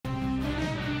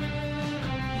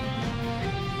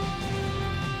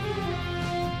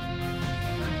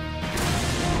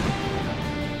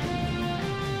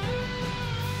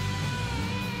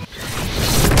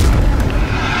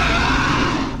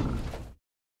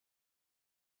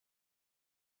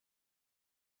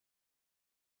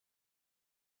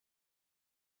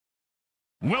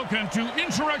Welcome to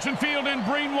Insurrection Field in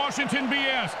Brainwashington,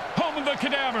 BS, home of the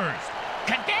Cadavers.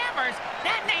 Cadavers?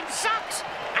 That name sucks.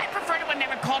 I prefer it when they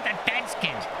were called the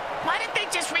Deadskins. Why didn't they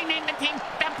just rename the team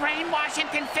the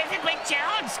Brainwashington Physically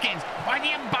Challenged Skins or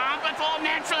the Embalmed with All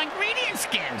Natural Ingredient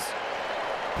Skins?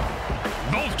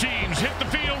 Both teams hit the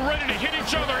field ready to hit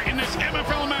each other in this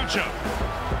MFL matchup.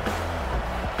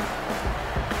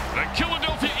 The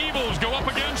Killadelphia Evils go up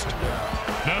against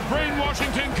the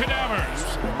Brainwashington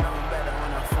Cadavers.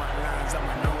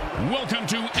 Welcome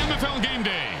to MFL Game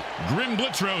Day. Grim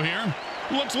Blitzrow here.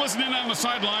 Let's listen in on the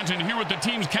sidelines and hear what the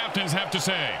team's captains have to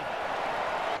say.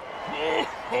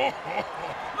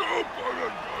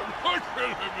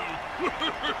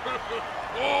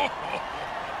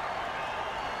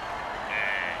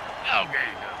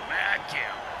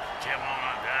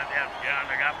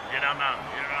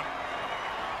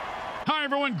 Hi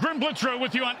everyone, Grim Blitzrow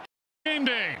with you on Game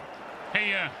Day.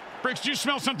 Hey, Bricks, do you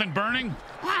smell something burning?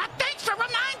 Thanks for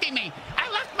reminding me. I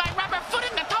left my rubber foot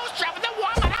in the toaster oven to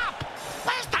warm it up.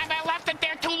 Last time I left it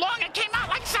there too long, it came out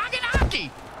like Saganaki.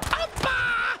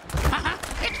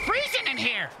 It's freezing in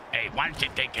here. Hey, why don't you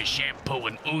take a shampoo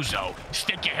and ouzo,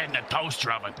 stick your head in the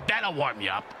toaster oven. That'll warm you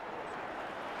up.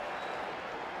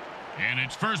 And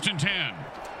it's 1st and 10.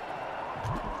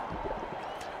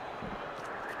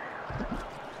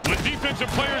 When defensive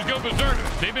players go berserk,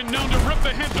 they've been known to rip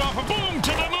the heads off a boom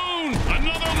to the moon.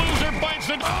 Another loser bites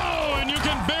it. Oh, and you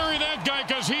can bury that guy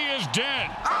because he is dead.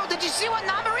 Oh, did you see what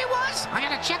number he was? I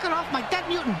gotta check it off my Dead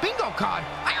Mutant bingo card.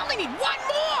 I only need one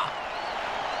more.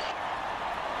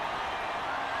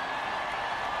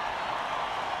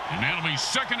 And that'll be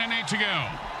 2nd and 8 to go.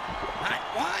 Hot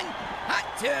 1, hot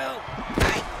 2,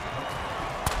 hot.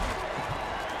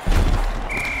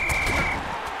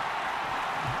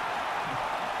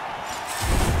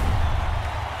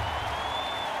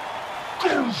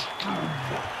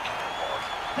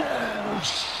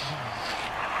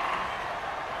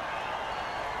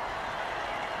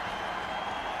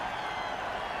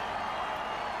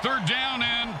 Third down,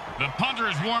 and the punter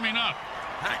is warming up.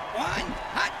 Hot 1,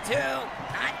 hot 2,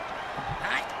 hot,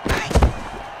 hot.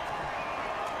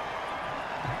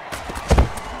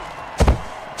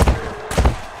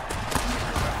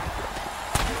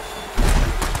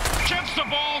 Catch the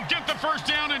ball, get the first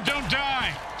down, and don't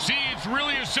die. See, it's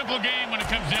really a simple game when it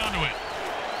comes down to it.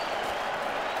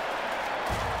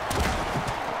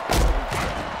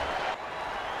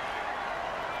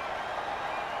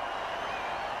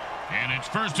 And it's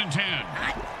 1st and 10.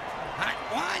 Hot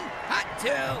 1, hot 2,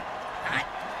 hot,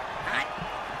 hot,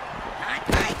 hot,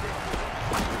 hot.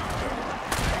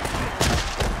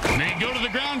 They go to the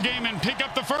ground game and pick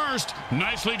up the first.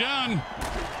 Nicely done.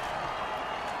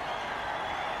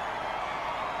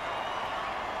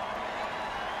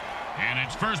 And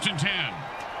it's 1st and 10.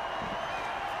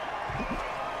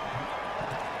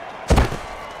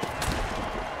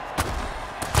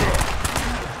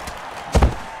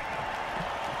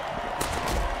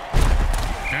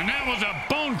 And that was a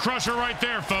bone crusher right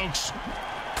there, folks.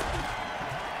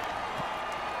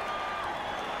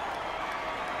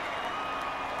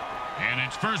 And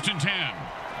it's 1st and 10.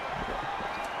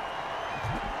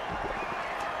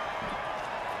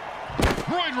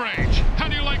 Roid Rage, how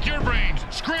do you like your brains?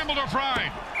 Scrambled or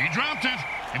fried? He dropped it.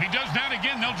 If he does that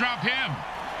again, they'll drop him.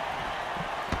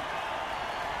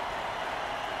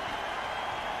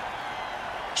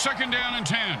 Second down and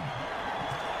 10.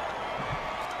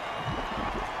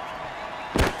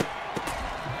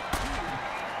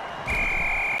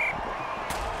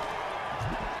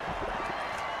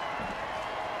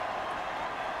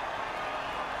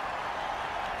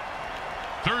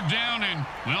 Third down and,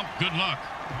 well, good luck.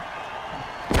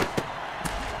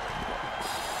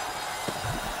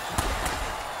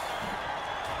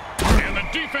 And the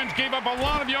defense gave up a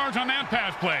lot of yards on that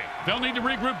pass play. They'll need to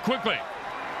regroup quickly.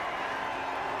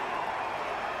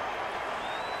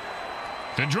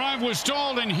 The drive was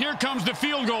stalled, and here comes the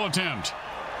field goal attempt.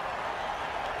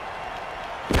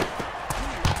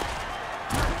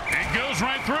 It goes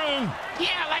right through.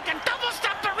 Yeah, like a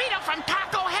double-stuffed burrito from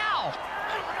Taco Hell.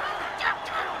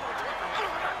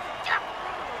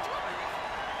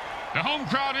 The home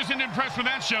crowd isn't impressed with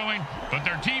that showing, but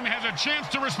their team has a chance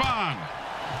to respond.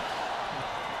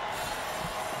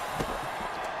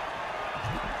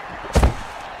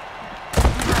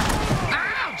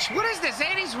 Ouch! What is this,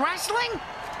 80s wrestling?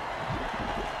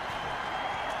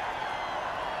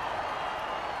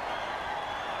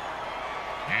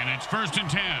 And it's 1st and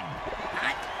 10.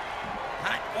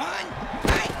 Hot 1,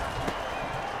 hot.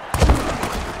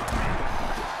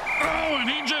 Oh, and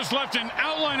he just left an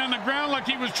outline on the ground like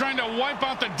he was trying to wipe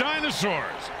out the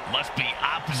dinosaurs. Must be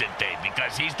opposite day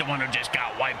because he's the one who just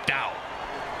got wiped out.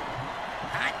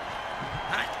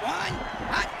 Hot one,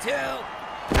 hot two,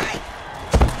 hot.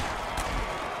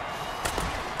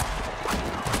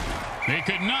 They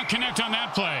could not connect on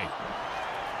that play.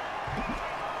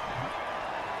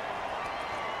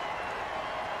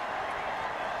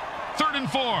 Third and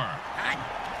 4.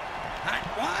 Hot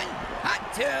one,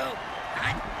 hot two,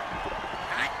 hot.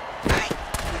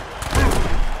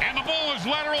 And the ball is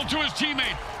lateral to his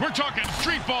teammate. We're talking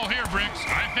street ball here, Bricks.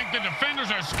 I think the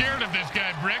defenders are scared of this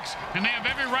guy, Bricks, and they have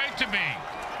every right to be.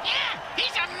 Yeah,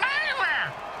 he's a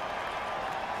murderer.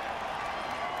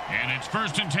 And it's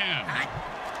 1st and 10.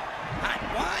 Hot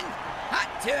one, hot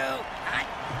two, hot.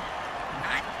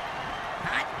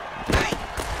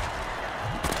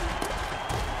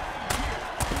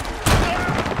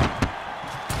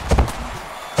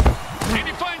 And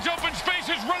he finds open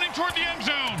spaces running toward the end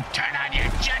zone. Turn on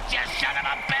your jet, you son of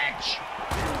a bitch.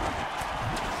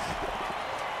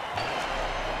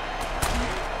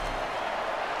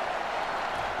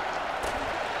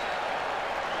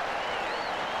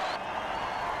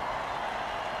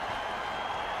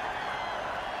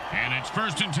 And it's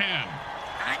 1st and 10.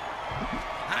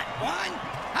 Hot one,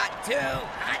 hot two,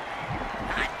 hot.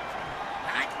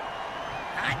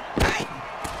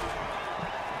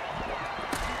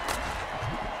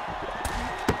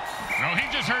 No, he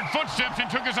just heard footsteps and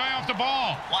took his eye off the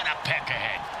ball. What a pick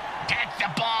ahead. Take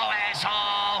the ball,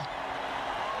 asshole.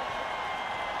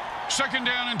 2nd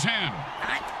down and 10.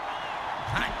 Hot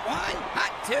one,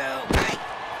 hot two, hot.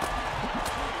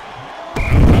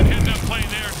 Good heads-up play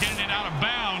there, getting it out of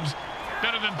bounds.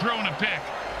 Better than throwing a pick.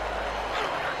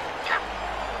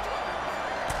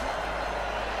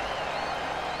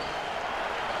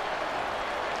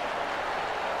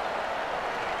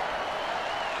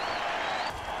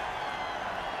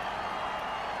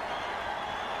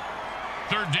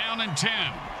 Third down and 10.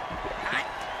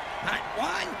 Hot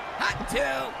one, hot two,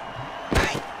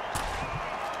 hot.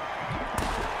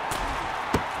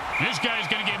 This guy's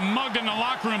going to get mugged in the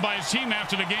locker room by his team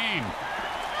after the game.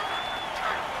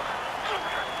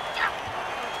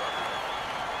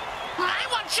 I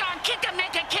once saw a kicker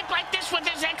make a kick like this with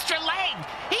his extra leg.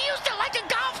 He used it like a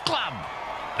golf club.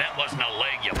 That wasn't a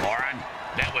leg, you moron.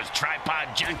 That was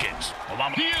Tripod Jenkins.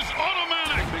 He is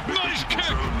automatic. Nice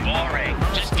kick. Boring.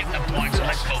 Just give the points and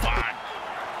let's move on.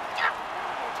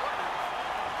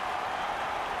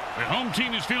 The home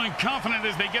team is feeling confident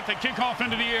as they get the kickoff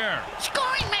into the air.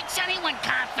 Scoring makes anyone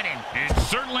confident. It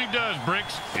certainly does,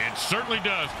 Bricks. It certainly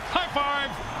does. High five.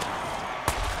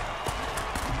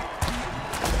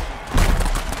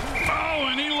 Oh,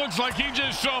 and he looks like he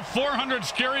just saw 400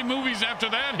 scary movies after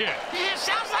that hit. Yeah,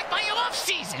 sounds like my off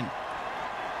season.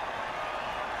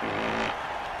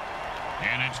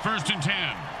 And it's 1st and 10.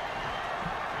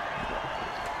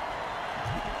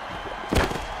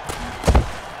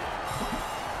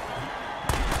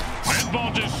 That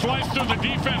ball just sliced through the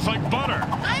defense like butter.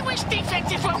 I wish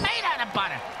defenses were made out of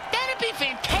butter. That'd be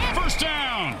fantastic. 1st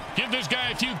down. Give this guy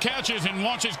a few catches and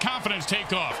watch his confidence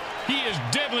take off. He is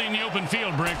deadly in the open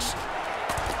field, Bricks.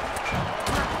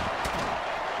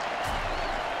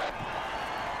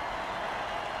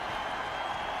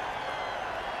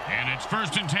 And it's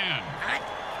 1st and 10.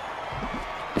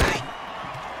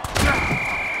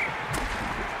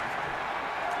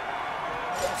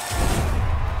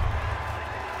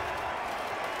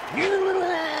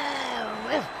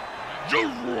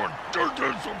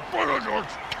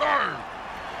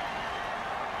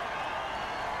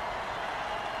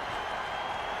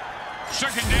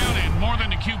 Second down and more than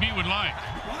the QB would like.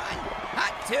 One,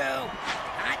 hot two,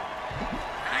 hot.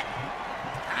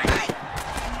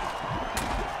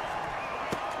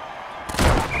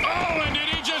 Oh, and did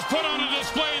he just put on a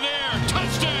display there?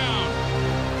 Touchdown!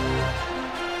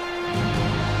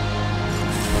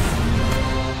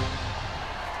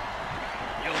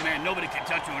 Yo, man, nobody can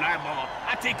touch you an eyeball.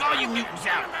 I take all you mutants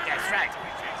out. That's right.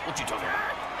 What you talking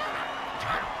about?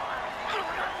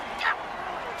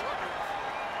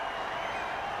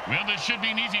 Well, this should be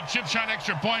an easy chip shot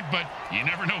extra point, but you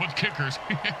never know with kickers.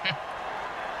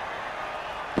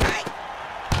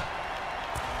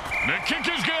 The kick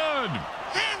is good.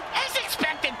 As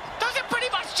expected, those are pretty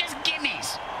much just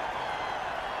gimmies.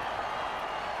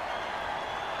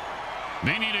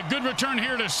 They need a good return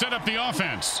here to set up the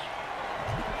offense.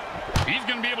 He's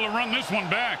going to be able to run this one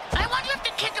back. I wonder if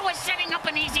the kicker was setting up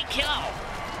an easy kill.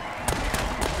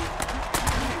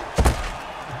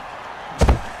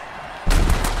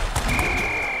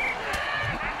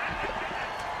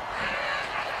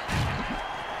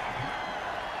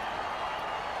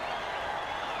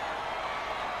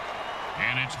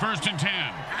 And it's 1st and 10.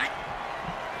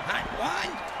 Hot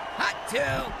one, hot two,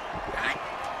 hot.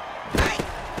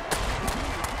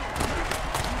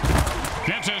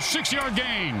 That's a 6-yard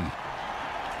gain.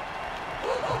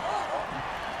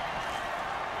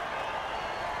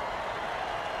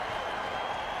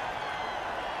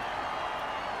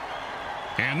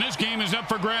 And this game is up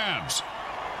for grabs.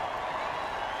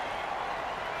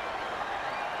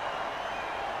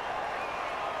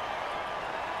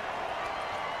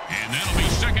 And that'll be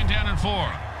 2nd down and 4.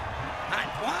 Hot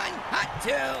 1, hot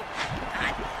 2,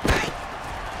 hot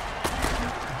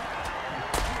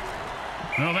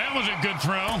 3. Well, that was a good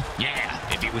throw. Yeah,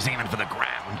 if he was aiming for the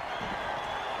ground.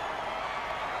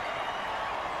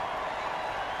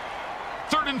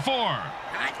 3rd and 4.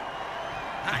 Hot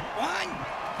 1,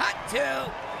 hot 2,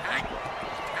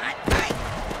 hot 3.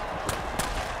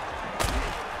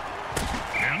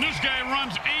 And this guy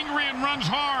runs angry and runs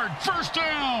hard. 1st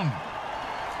down.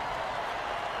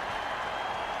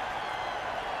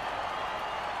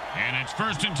 And it's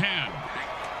 1st and 10.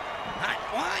 Hot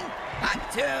 1, hot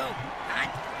 2,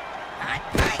 hot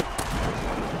 3.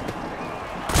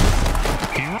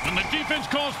 When the defense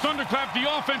calls thunderclap, the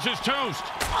offense is toast.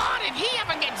 Oh, did he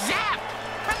ever get zapped?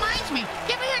 Reminds me,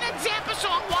 you ever hear that Zappa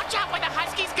song, Watch Out Where the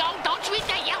Huskies Go? Don't you eat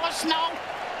that yellow snow?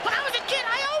 When I was a kid,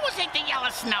 I always ate the yellow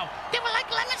snow. They were like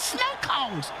lemon snow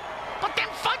cones. But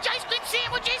them fudge ice cream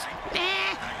sandwiches,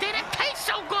 they didn't taste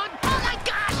so good. Oh my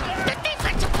gosh, the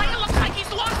defensive player looks like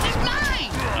he's lost his mind.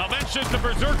 Now that's just a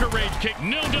berserker rage kick.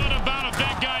 No doubt about it,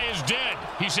 that guy is dead.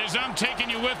 He says, I'm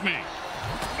taking you with me.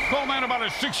 Call that about a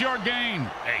 6-yard gain.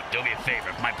 Hey, do me a favor.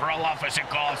 If my parole officer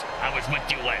calls, I was with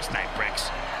you last night,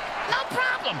 Bricks. No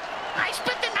problem. I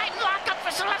spent the night in lockup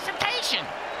for solicitation.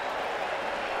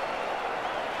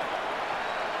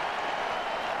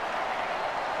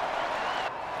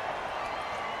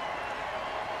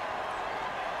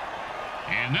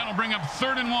 And that'll bring up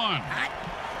 3rd and 1. Hot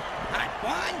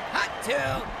 1, hot 2,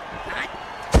 hot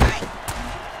 3.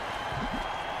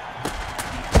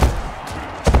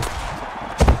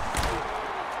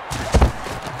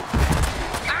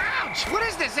 Ouch! What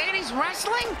is this, 80s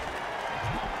wrestling?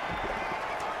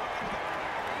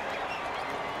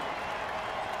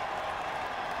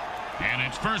 And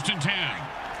it's 1st and 10.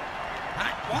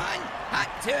 Hot 1, hot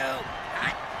 2,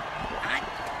 hot 3.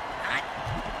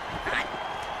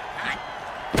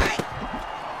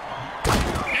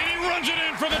 And he runs it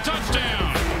in for the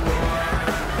touchdown.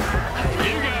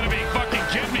 You gotta be fucking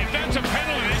kidding me. If that's a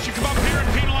penalty, they should come up here and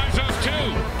penalize us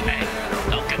too. Hey,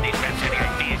 don't give these refs any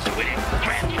ideas with it.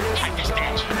 Grab you, like the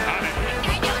statue.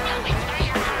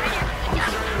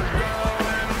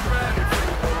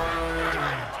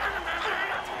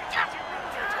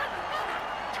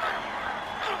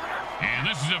 And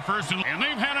this is a 1st and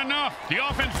they've had enough. The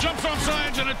offense jumps on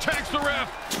sides and attacks the ref.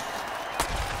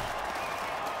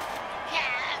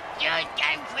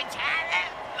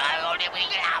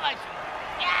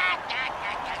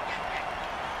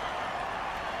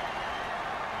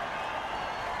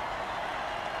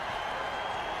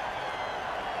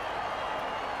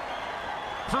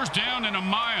 First down and a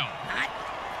mile.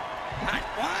 Hot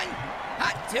 1,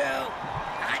 hot 2,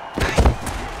 hot 3.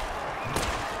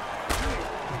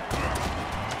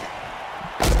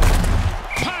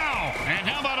 Pow! And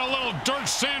how about a little dirt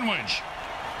sandwich?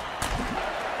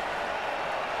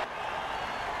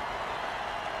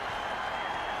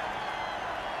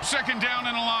 Second down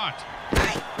and a lot.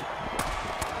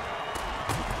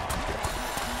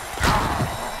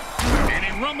 And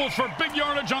he rumbles for big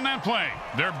yardage on that play.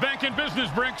 They're back in business,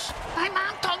 Bricks. My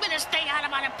mom told me to stay out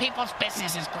of other people's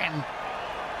businesses, Grim.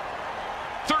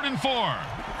 3rd and 4.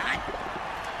 Hot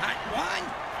 1,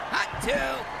 hot 2,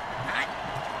 hot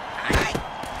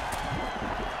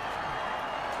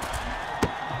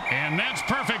 3. And that's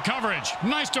perfect coverage.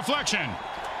 Nice deflection.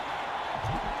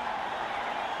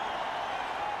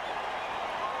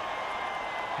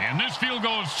 And this field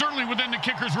goal is certainly within the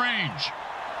kicker's range.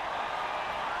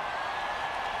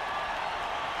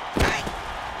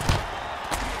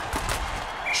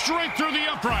 Straight through the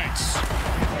uprights. I'm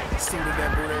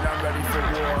ready for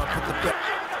war.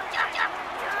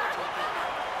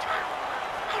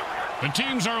 The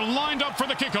teams are lined up for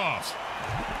the kickoff.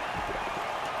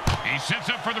 He sets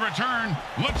up for the return.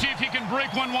 Let's see if he can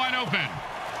break one wide open.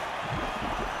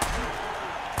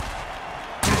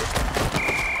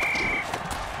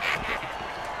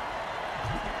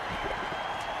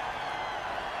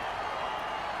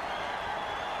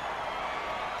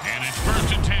 And it's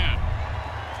 1st and 10.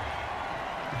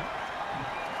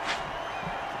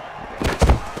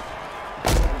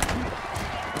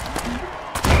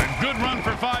 A good run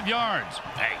for 5 yards.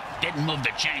 Hey, didn't move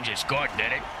the changes, scored,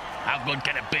 did it? How good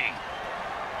can it be?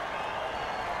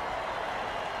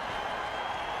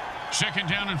 2nd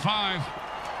down and 5.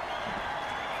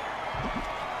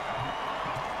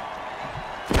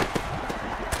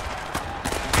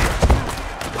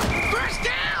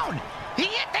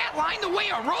 mind the way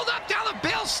a rolled up dollar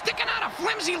bill sticking out of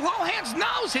flimsy Lohan's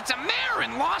nose hits a mayor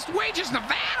in Lost Wages,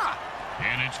 Nevada?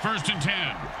 And it's 1st and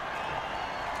 10.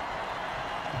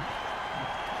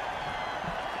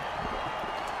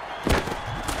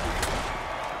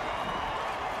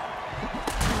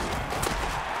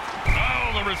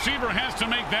 Oh, the receiver has to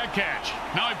make that catch.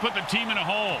 Now he put the team in a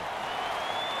hole.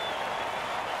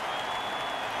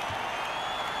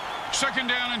 2nd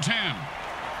down and 10.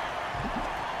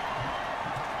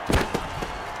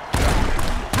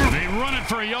 They run it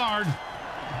for a yard.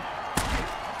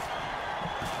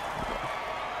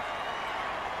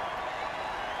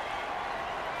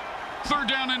 Third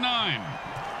down and 9.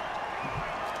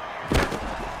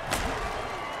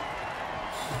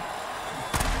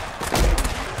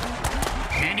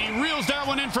 And he reels that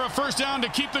one in for a 1st down to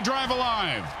keep the drive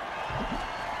alive.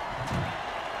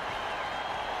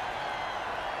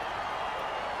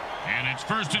 And it's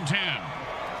 1st and 10.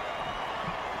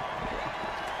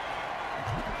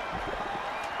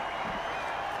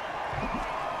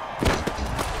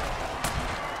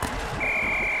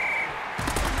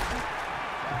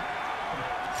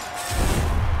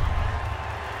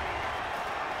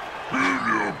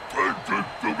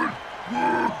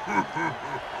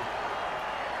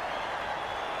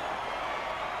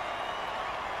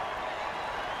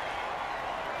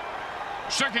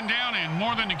 Second down and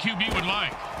more than the QB would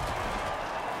like.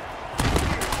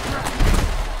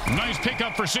 Nice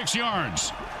pickup for 6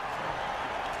 yards.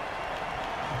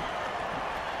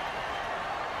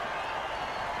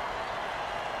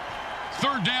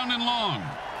 Third down and long.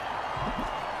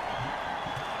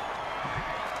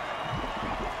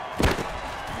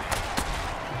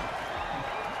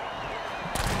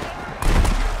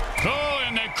 Oh,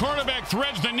 and the quarterback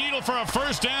threads the needle for a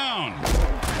 1st down.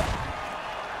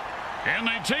 And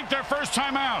they take their first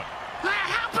timeout.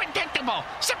 How predictable.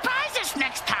 Surprise us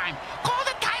next time. Call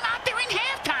the timeout during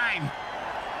halftime.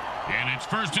 And it's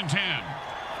 1st and 10.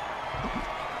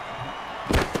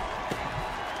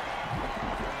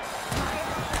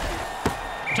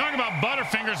 Talk about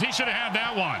Butterfingers. He should have had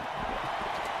that one.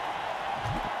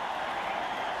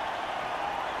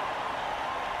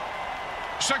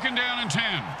 Second down and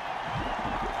 10.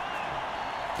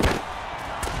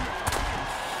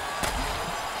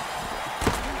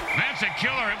 That's a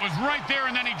killer. It was right there,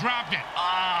 and then he dropped it.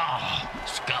 Oh,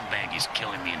 scumbag is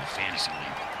killing me in the fantasy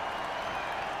league.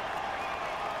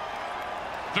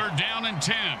 Third down and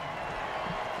 10.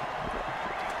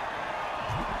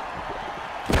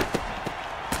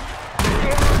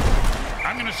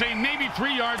 I'm going to say maybe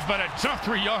 3 yards, but a tough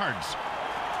 3 yards.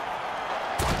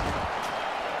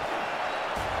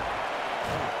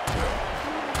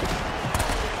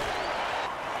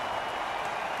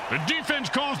 The defense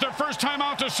calls their first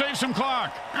timeout to save some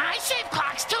clock. I save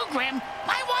clocks too, Grim.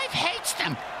 My wife hates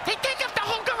them. They take up the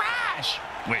whole garage.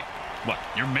 Wait, what?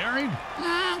 You're married?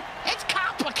 It's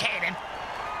complicated.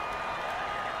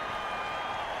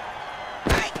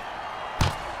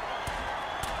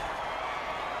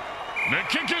 The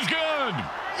kick is good.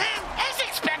 As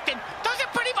expected, those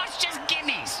are pretty much just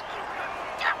gimmies.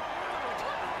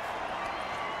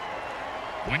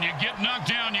 When you get knocked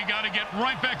down, you got to get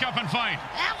right back up and fight.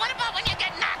 What about when you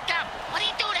get knocked up? What do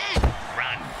you do then?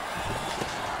 Run.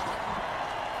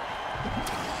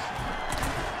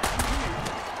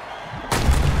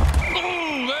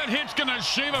 Oh, that hit's going to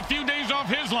shave a few days off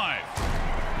his life.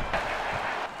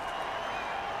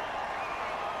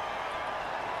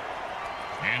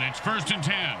 And it's 1st and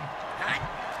 10.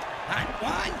 Hot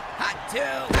 1, hot 2,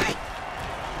 hot.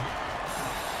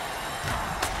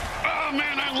 Oh,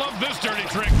 man, I love this dirty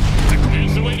trick.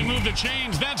 It's the way to move the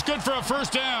chains. That's good for a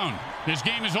 1st down. This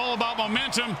game is all about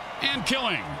momentum and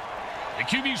killing. The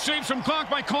QB saves some clock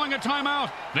by calling a timeout.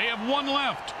 They have 1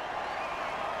 left.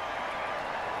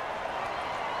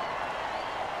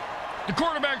 The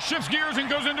quarterback shifts gears and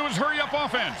goes into his hurry-up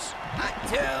offense. Hot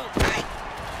 2, hot.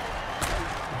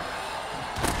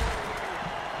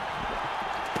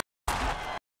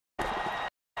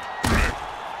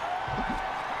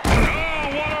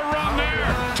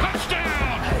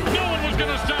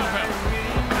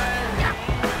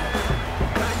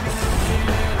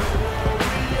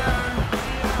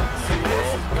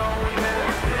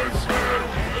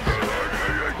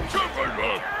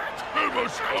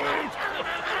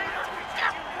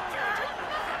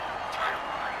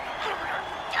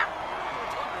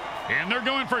 And they're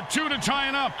going for 2 to tie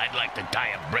it up. I'd like to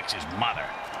tie up Bricks' mother.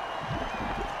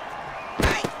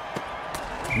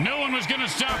 No one was going to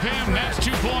stop him. That's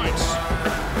 2 points.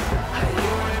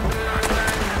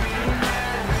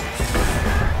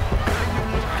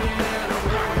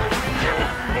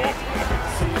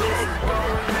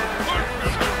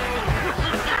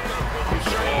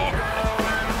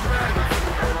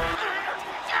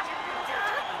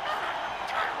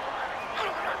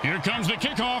 comes the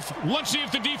kickoff. Let's see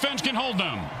if the defense can hold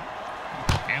them.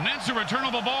 And that's a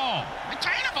returnable ball.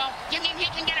 Returnable? You mean he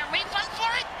can get a refund for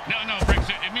it? No, Briggs,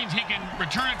 it means he can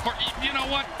return it for... You know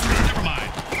what? Never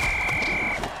mind.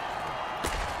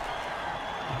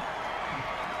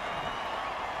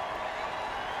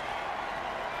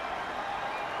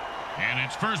 And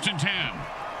it's 1st and 10.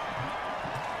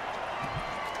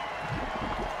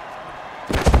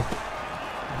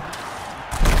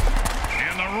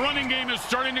 And the running game is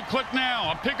starting to click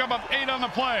now. A pickup of 8 on the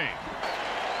play.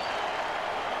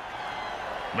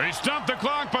 They stopped the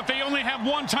clock, but they only have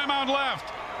 1 timeout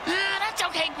left. That's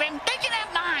okay, Grim. They can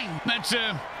have 9.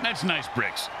 That's nice,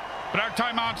 Bricks. But our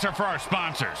timeouts are for our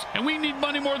sponsors, and we need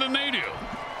money more than they do.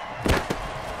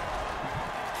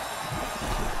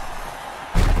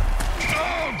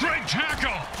 Oh, great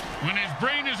tackle. When his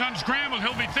brain is unscrambled,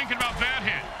 he'll be thinking about that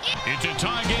hit. It's a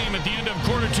tie game at the end of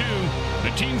quarter 2.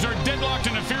 The teams are deadlocked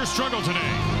in a fierce struggle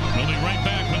today. We'll be right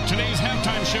back with today's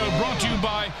halftime show brought to you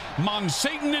by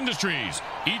Monsatan Industries.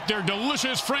 Eat their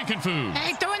delicious Frankenfood.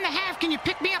 Hey, during the half, can you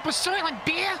pick me up a Soylent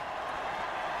beer?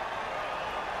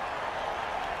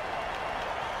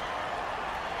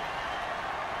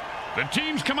 The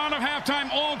teams come out of halftime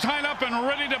all tied up and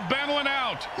ready to battle it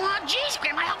out. Oh, geez,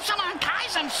 Grim, I hope someone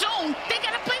unties them soon. They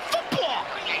gotta play football.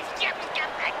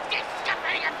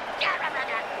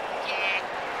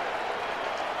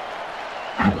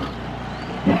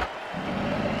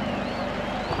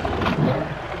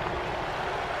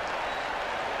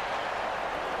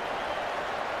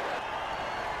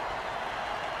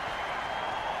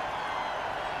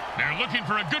 They're looking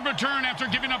for a good return after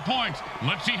giving up points.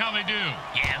 Let's see how they do.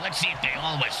 Yeah, let's see if they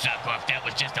always suck or if that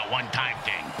was just a one-time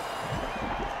thing.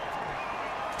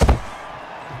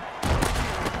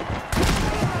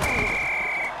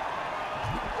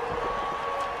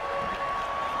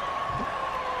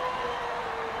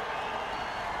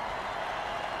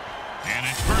 And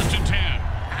it's 1st and 10.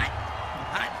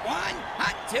 Hot 1,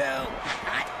 hot 2,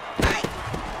 hot.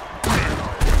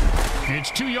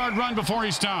 It's 2-yard run before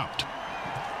he stopped.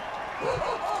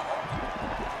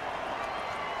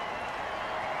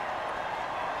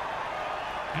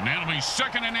 And that'll be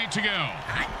 2nd and 8 to go.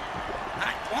 Hot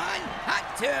 1,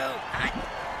 hot 2, hot.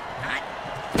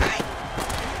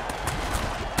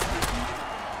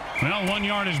 Well, 1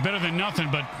 yard is better than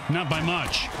nothing, but not by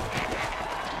much.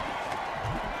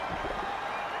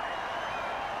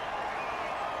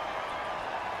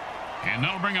 And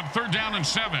that'll bring up 3rd down and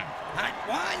 7. Hot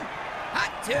 1,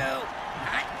 hot 2,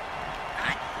 hot.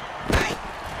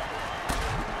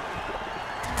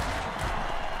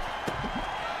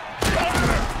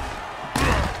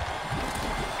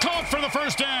 Caught for the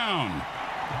 1st down.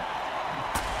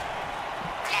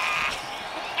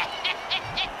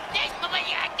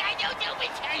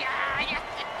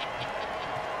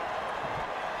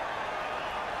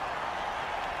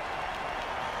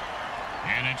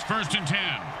 And it's 1st and 10.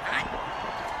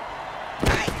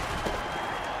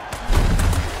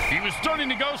 He was starting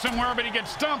to go somewhere, but he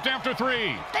gets stumped after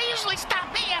 3. They usually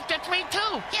stop me after 3,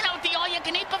 too. You know, the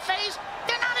all-you-can-eat buffets,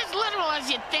 they're not as literal as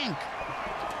you'd think.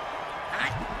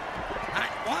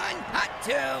 Hot 1, hot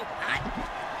 2, hot.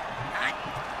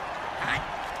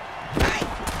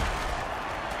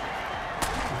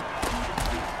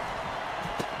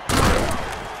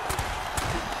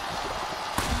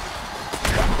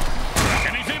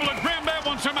 And he's able to grab that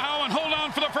one somehow and hold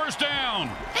on for the 1st down.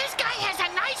 This guy has a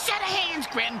nice set of hands,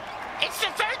 Grim. It's the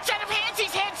 3rd set of hands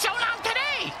he's had so long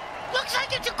today. Looks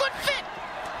like it's a good fit.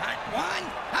 Hot 1,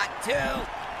 hot 2,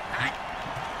 hot.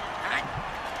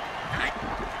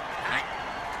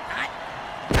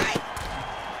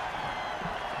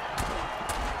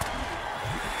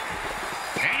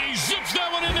 And he zips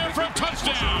that one in there for a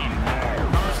touchdown.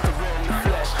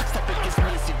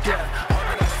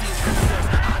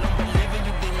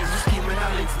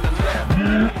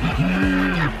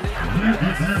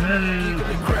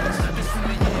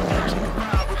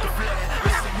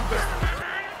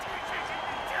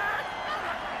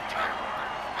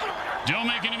 Don't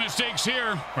make any mistakes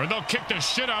here, or they'll kick the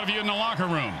shit out of you in the locker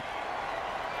room.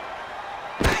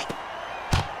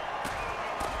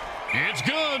 It's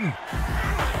good.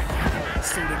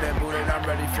 Suited and booted, I'm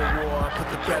ready for war. Put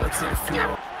the pedal to the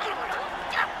floor.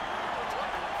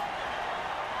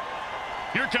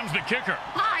 Here comes the kicker.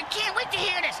 Oh, I can't wait to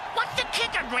hear this. What's the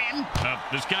kicker, Grim?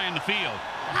 This guy in the field.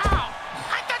 Oh,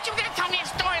 I thought you were going to tell me a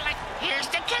story like, here's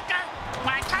the kicker.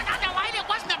 When I turned on the light, it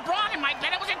wasn't a broad in my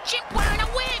bed. It was a chimp wearing a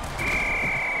wig.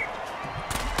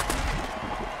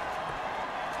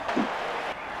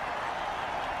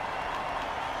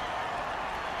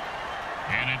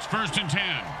 And it's 1st and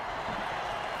 10.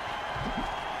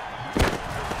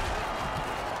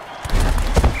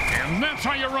 And that's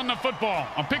how you run the football.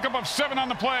 A pickup of 7 on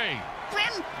the play.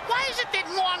 Grim, why is it that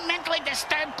more mentally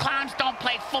disturbed clowns don't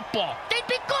play football? They'd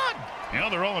be good. Yeah,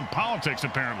 they're all in politics,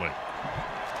 apparently.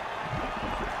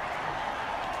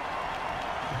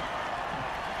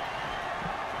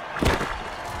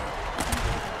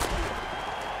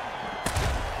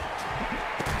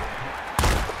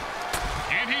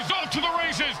 And he's off to the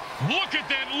races. Look at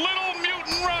that little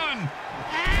mutant run.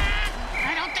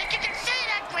 I don't think you can say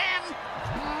that, Grim.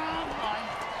 Oh, boy.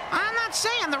 I'm not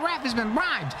saying the ref has been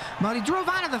bribed, but he drove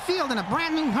out of the field in a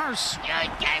brand new hearse.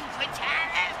 You're damn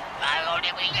fatales. I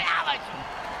only we get hours.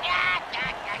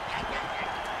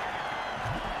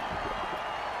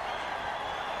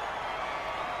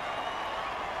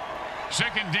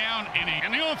 Second down,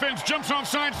 and the offense jumps off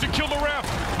sides to kill the ref.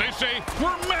 They say,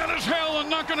 we're mad as hell and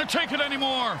not going to take it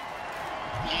anymore.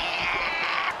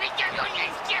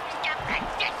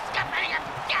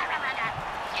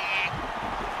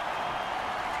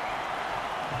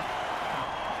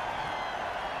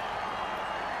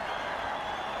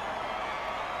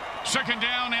 Second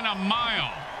down and a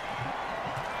mile.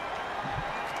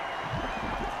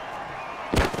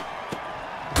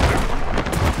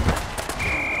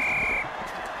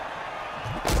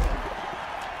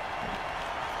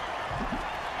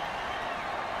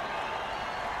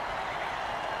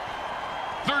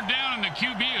 Third down, and the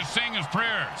QB is saying his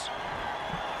prayers.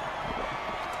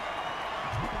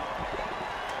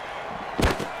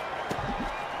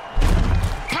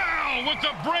 Pow! With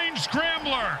the brain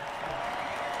scrambler.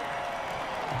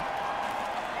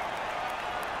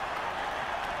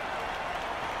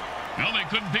 Well, they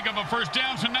couldn't pick up a first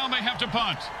down, so now they have to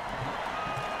punt.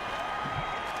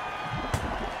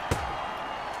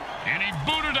 And he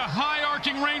booted a high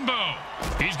arcing rainbow.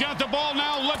 He's got the ball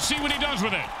now. Let's see what he does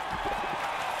with it.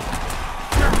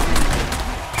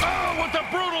 Oh, what a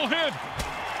brutal hit.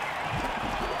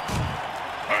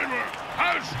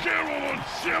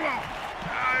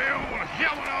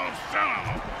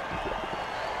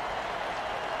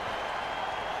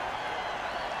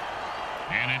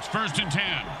 And it's first and 10.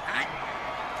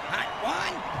 Hot 1,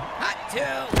 hot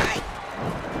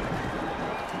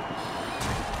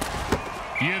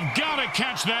 2, You've got to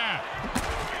catch that.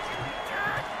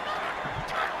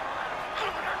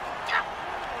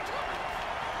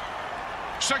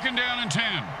 Second down and 10.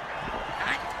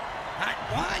 hot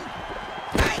 1,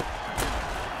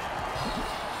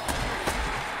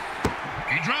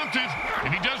 He dropped it.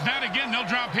 If he does that again, they'll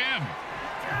drop him.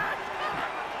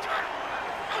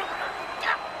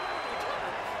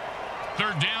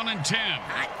 Third down and 10.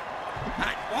 hot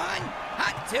 1,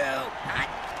 hot 2, hot.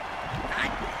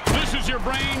 This is your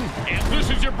brain, and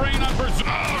this is your brain on pursuit.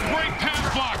 Oh, great pass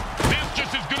block. That's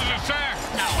just as good as a sack.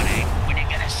 No, it ain't. When you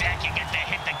get a sack, you get to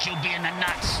hit the QB in the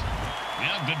nuts.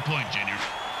 Yeah, good point, Junior.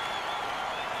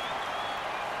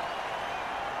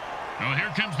 Well, here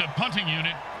comes the punting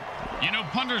unit. You know,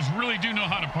 punters really do know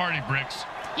how to party, Bricks.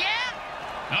 Yeah?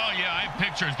 Oh, yeah, I have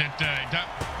pictures that,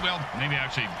 well, maybe I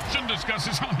actually shouldn't discuss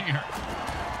this on here.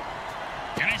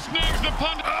 And he snags the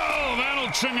punt. Oh,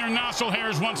 that'll trim your nostril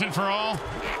hairs once and for all.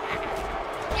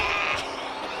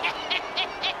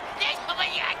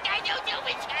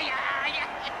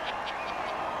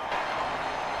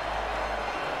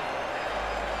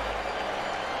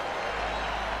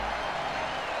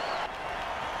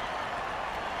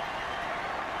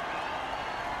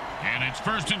 And it's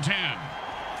first and 10.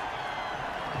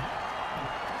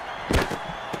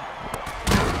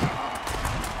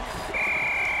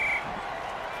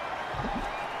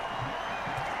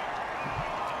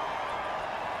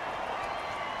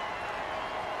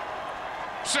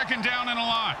 Second down and a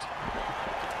lot.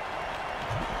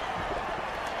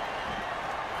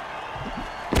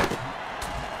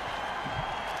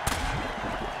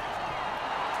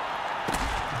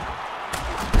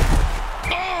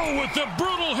 Oh, with the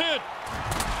brutal hit.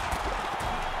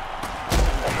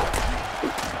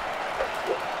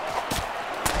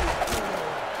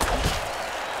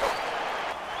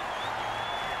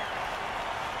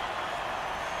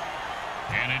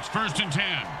 And it's first and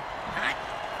 10.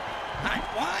 Hot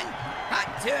 1, hot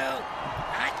 2,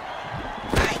 hot.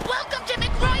 Welcome to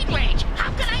McRoid Rage. How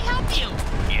can I help you?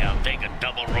 Yeah, I'll take a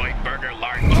double Roy burger,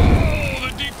 large. Oh, the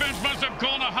defense must have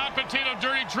called a hot potato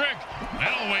dirty trick.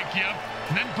 That'll wake you up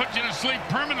and then put you to sleep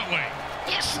permanently.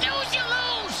 You snooze, you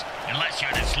lose. Unless you're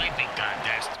in a sleeping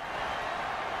contest.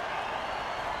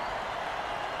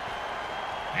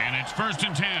 And it's first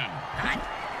and 10. Hot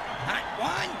 1,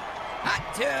 hot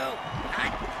 2,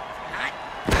 hot.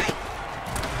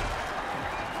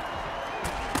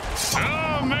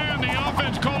 Oh, man, the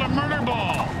offense called a murder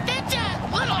ball. That's a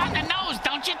little on the nose,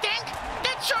 don't you think?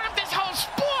 That's sort of this whole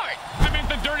sport. I mean,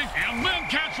 the dirty...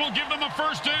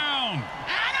 first down.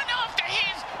 I don't know if they're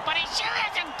his, but he sure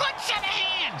has a good set of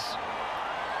hands.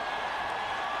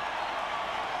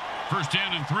 First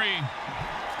down and 3.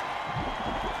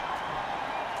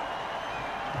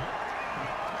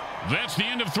 That's the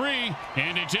end of 3,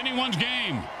 and it's anyone's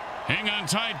game. Hang on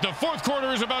tight. The fourth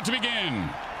quarter is about to begin.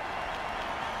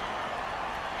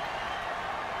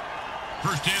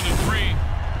 First down and 3.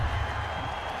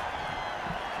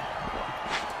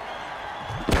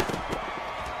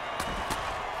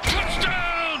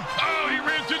 Touchdown! Oh, he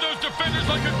ran through those defenders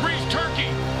like a greased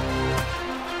turkey.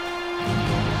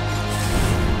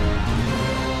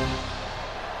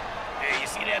 Hey, you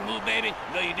see that move, baby?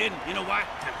 No, you didn't. You know why?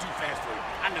 I'm too fast for you.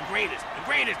 I'm the greatest. The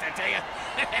greatest, I tell you.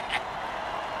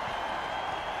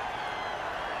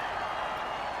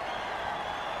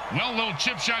 Well, little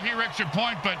chip shot here, extra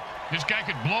point, but this guy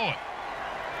could blow it.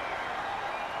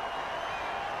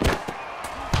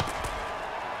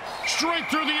 Straight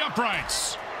through the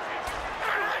uprights.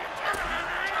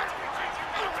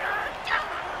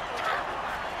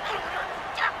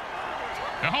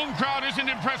 The home crowd isn't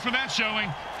impressed with that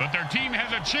showing, but their team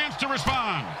has a chance to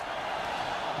respond.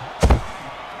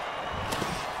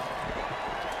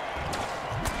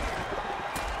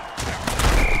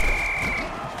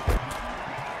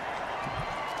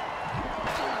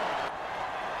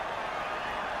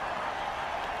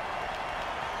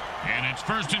 And it's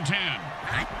first and 10.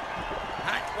 Hot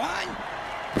one.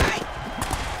 Hot.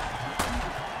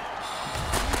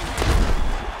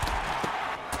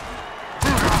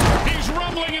 He's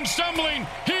rumbling and stumbling.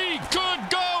 He could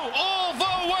go all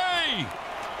the way.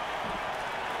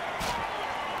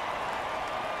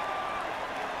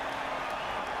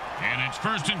 And it's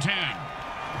first and 10.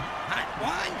 Hot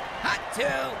one. Hot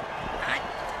two. Hot.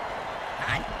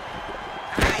 Hot.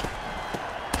 Hot.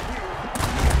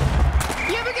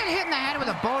 You ever get hit in the head with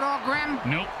a Bodog Grim?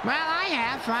 Nope. Well, I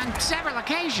have on several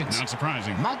occasions. Not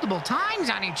surprising. Multiple times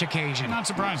on each occasion. Not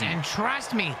surprising. And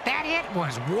trust me, that hit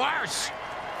was worse.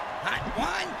 Hot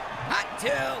one. Hot two.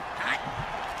 Hot.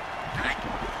 Hot.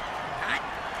 Hot.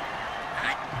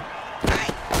 Hot.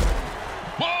 Hot.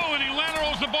 Whoa, and he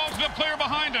laterals the ball to the player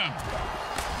behind him.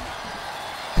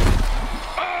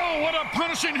 Oh, what a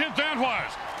punishing hit that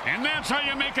was. And that's how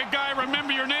you make a guy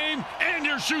remember your name and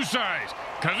your shoe size,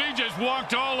 because he just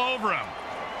walked all over him.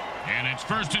 And it's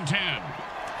first and 10.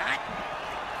 Hot.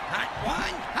 Hot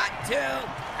one. Hot two.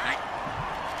 Hot.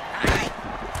 Hot.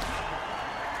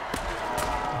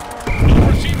 The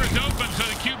receiver's open, so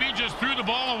the QB just threw the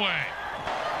ball away.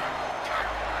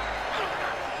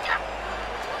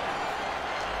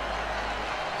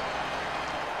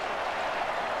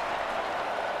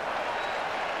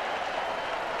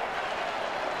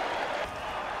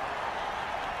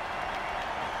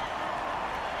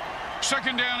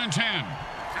 Second down and 10.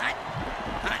 Hot.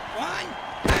 Hot one.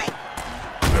 Hot.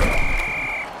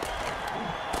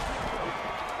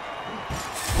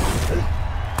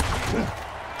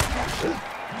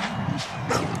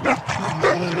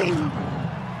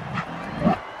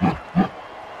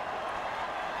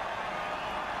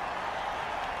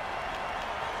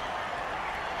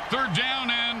 Third down,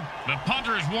 and the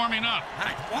punter is warming up.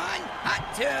 Hot one. Hot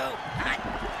two. Hot.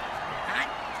 Hot.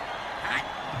 Hot.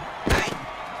 Hot.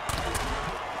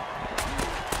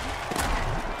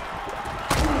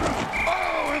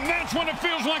 Oh, and that's when it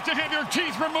feels like to have your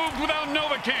teeth removed without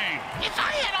Novocaine. If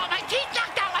I had all my teeth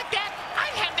knocked out like that,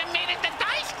 I'd have them made into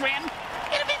dice, Grim.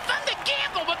 It'd be fun to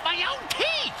gamble with my own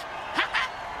teeth.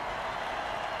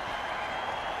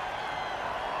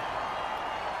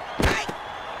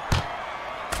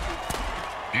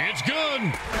 It's good.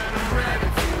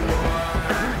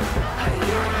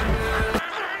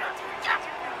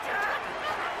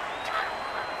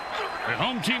 The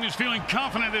home team is feeling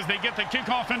confident as they get the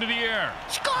kickoff into the air.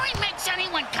 Scoring makes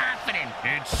anyone confident.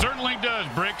 It certainly does,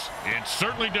 Bricks. It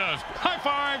certainly does. High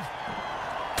five.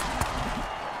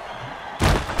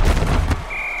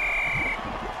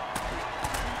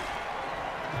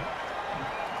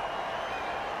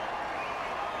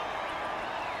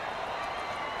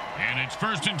 And it's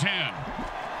first and 10.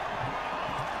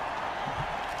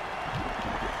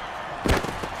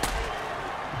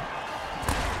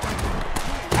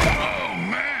 Oh,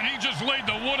 man, he just laid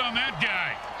the wood on that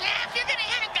guy. Yeah, if you're gonna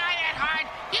hit a guy that hard,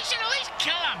 you should at least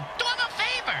kill him. Do him a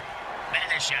favor.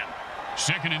 Finish him.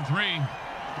 Second and 3.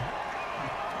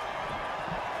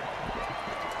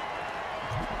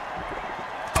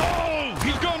 Oh,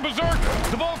 he's gone berserk.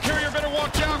 The ball carrier better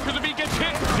watch out, because if he gets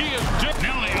hit, he is dipped.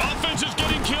 Now the offense is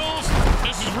getting kills.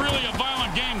 This is really a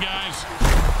violent game, guys.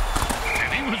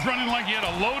 And he was running like he had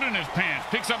a load in his pants.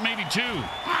 Picks up maybe 2.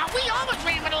 We always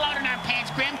ran with a load in our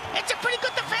pants, Grim. It's a pretty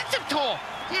good defensive tool.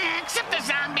 Except the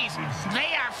zombies.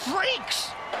 They are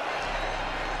freaks.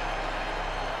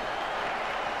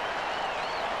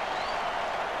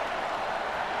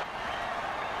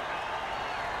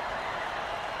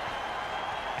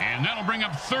 And that'll bring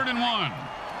up 3rd and 1.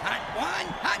 Hot 1,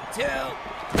 hot 2,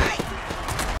 right.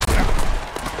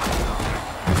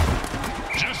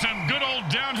 Just some good old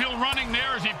downhill running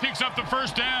there as he picks up the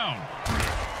 1st down.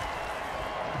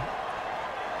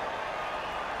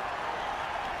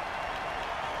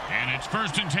 And it's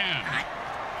 1st and 10.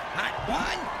 Hot 1,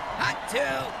 hot 2,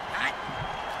 hot,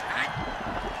 hot,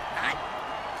 hot,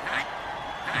 hot,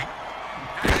 hot,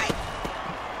 hot.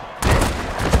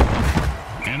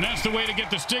 And that's the way to get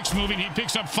the sticks moving. He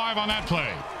picks up 5 on that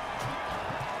play.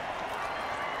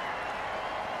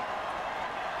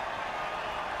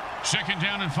 Second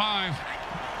down and 5.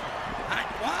 Hot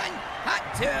 1,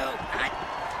 hot 2, hot,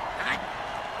 hot,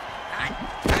 hot,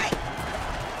 hot.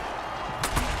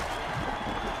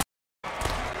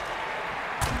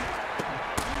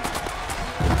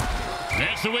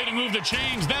 That's the way to move the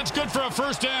chains. That's good for a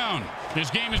 1st down. This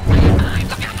game is...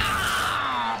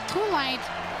 Too late.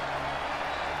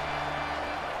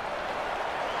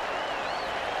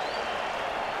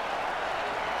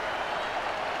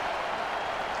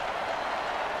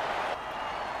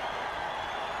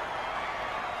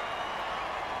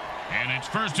 And it's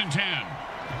 1st and 10.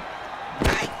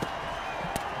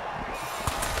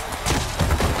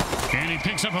 And he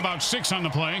picks up about 6 on the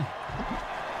play.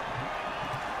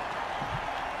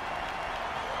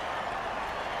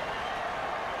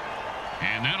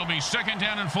 And that'll be 2nd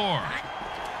down and 4.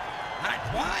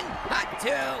 Hot 1, hot 2,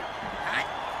 hot,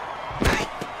 hot.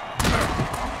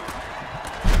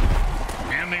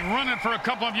 And they run it for a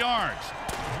couple of yards.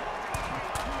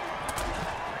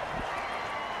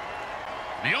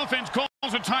 The offense calls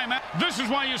a timeout. This is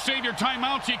why you save your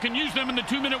timeouts. So you can use them in the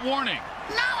 2-minute warning.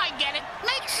 Now I get it.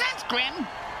 Makes sense, Grim.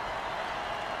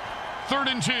 3rd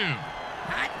and 2.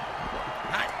 Hot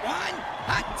 1,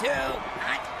 hot 2,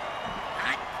 hot,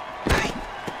 hot, hot.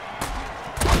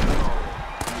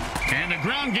 And the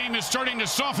ground game is starting to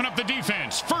soften up the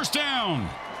defense. 1st down.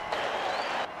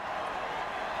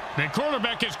 The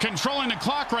quarterback is controlling the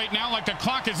clock right now like the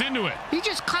clock is into it. He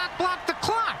just cock-blocked the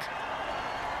clock.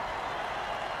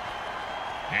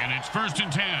 And it's 1st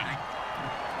and 10.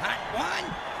 Hot 1,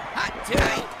 hot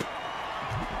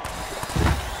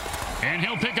 2. And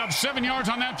he'll pick up 7 yards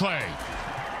on that play.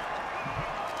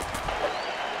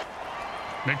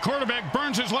 The quarterback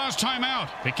burns his last time out.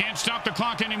 They can't stop the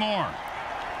clock anymore.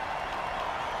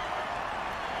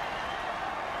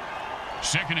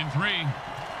 2nd and 3.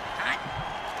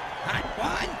 Hot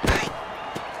 1, hot.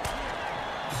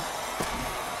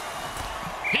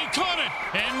 He caught it,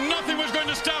 and nothing was going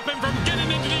to stop him from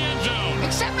getting into the end zone.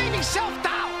 Except maybe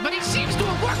self-doubt, but he seems to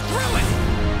have worked through it.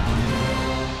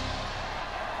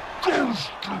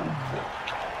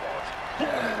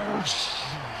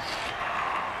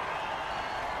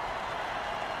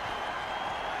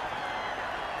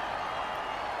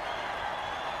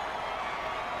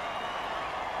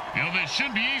 You know, this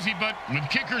should be easy, but with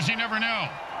kickers, you never know.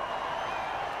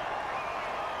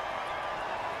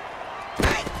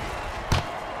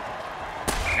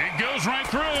 It goes right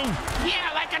through.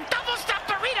 Yeah, like a double-stuffed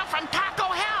burrito from Taco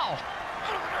Hell.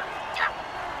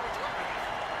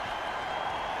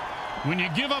 When you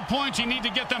give up points, you need to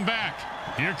get them back.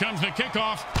 Here comes the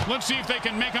kickoff. Let's see if they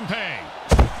can make them pay.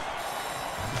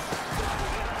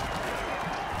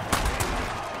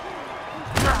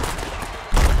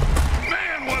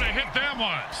 Man, what a hit that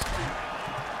was.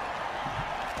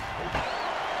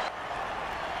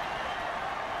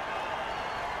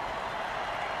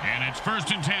 And it's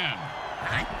 1st and 10.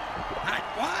 Hot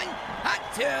 1, hot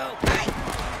 2, hot.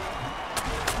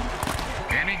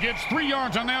 And he gets 3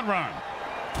 yards on that run.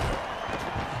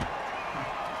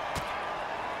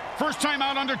 First time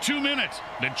out under 2 minutes.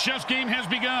 The chess game has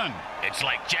begun. It's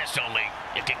like chess, only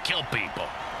you can kill people.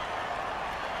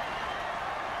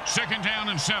 2nd down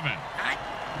and 7. Hot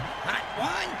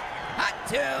 1, hot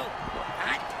 2,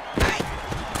 hot.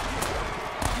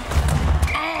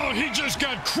 Oh, he just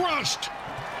got crushed.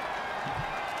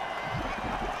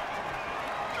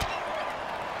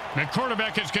 The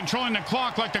quarterback is controlling the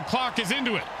clock like the clock is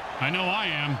into it. I know I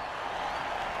am.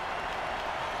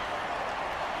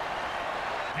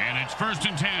 And it's 1st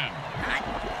and 10.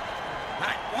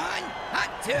 Hot 1,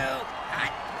 hot 2,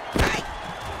 hot, hot.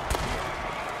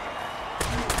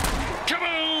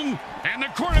 Kaboom! And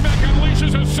the quarterback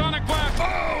unleashes a sonic blast.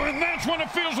 Oh, and that's when it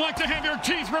feels like to have your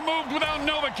teeth removed without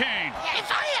Novocaine.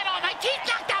 If I had all my teeth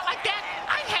knocked out like that,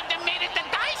 I'd have them made at the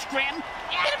dice, Grim.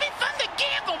 It'd be fun to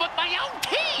gamble with my own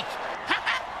teeth.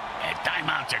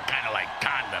 Timeouts are kind of like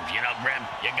condoms, you know?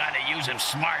 use them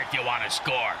smart if you want to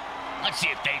score. Let's see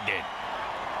if they did.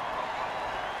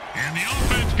 And the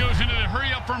offense goes into the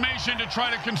hurry-up formation to try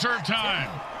to conserve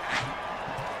time.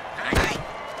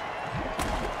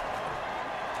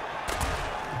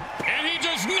 And he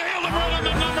just nailed him right on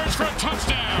the numbers for a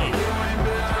touchdown.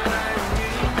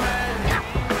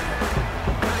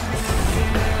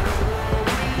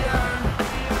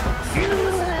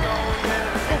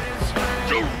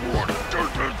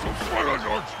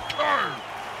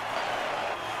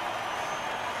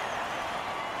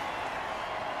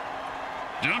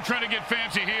 Don't try to get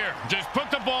fancy here. Just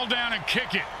put the ball down and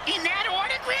kick it. In that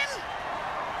order, Grim?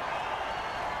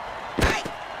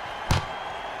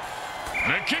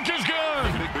 The kick is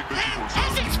good.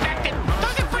 As expected,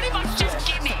 those are pretty much just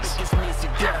gimmies.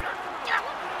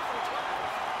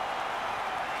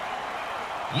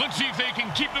 Let's see if they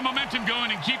can keep the momentum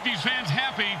going and keep these fans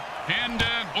happy and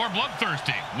or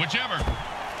bloodthirsty, whichever.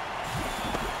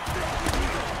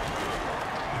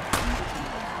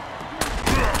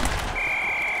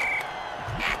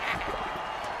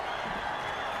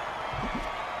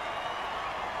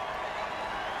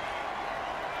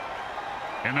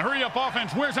 And the hurry-up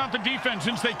offense wears out the defense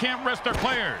since they can't rest their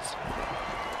players.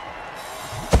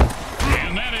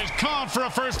 And that is called for a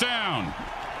first down.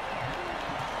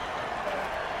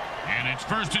 And it's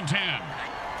 1st and 10.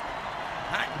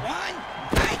 Hot one.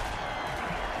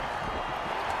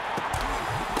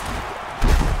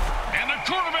 And the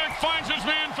quarterback finds his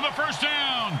man for the first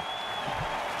down.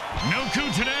 No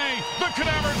coup today. The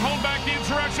Cadavers hold back the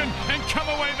Insurrection and come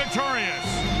away victorious.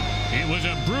 It was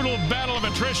a brutal battle of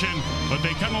attrition, but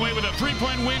they come away with a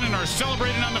 3-point win and are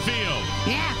celebrating on the field.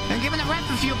 Yeah, and giving the ref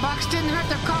a few bucks didn't hurt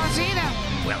their cause either.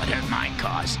 Well, it hurt my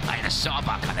cause. I had a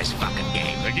sawbuck on this fucking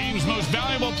game. The game's most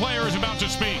valuable player is about to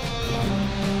speak.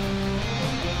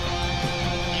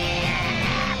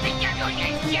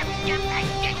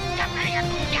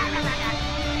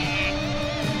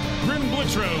 Grim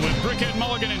Blitzrow with Brickhead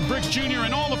Mulligan and Bricks Jr.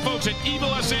 and all the folks at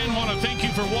Evil SN want to thank you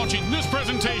for watching this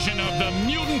presentation of the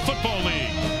Mutant Football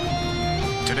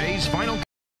League. Today's final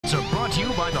are brought to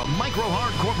you by the Micro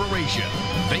Heart Corporation.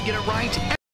 They get it right.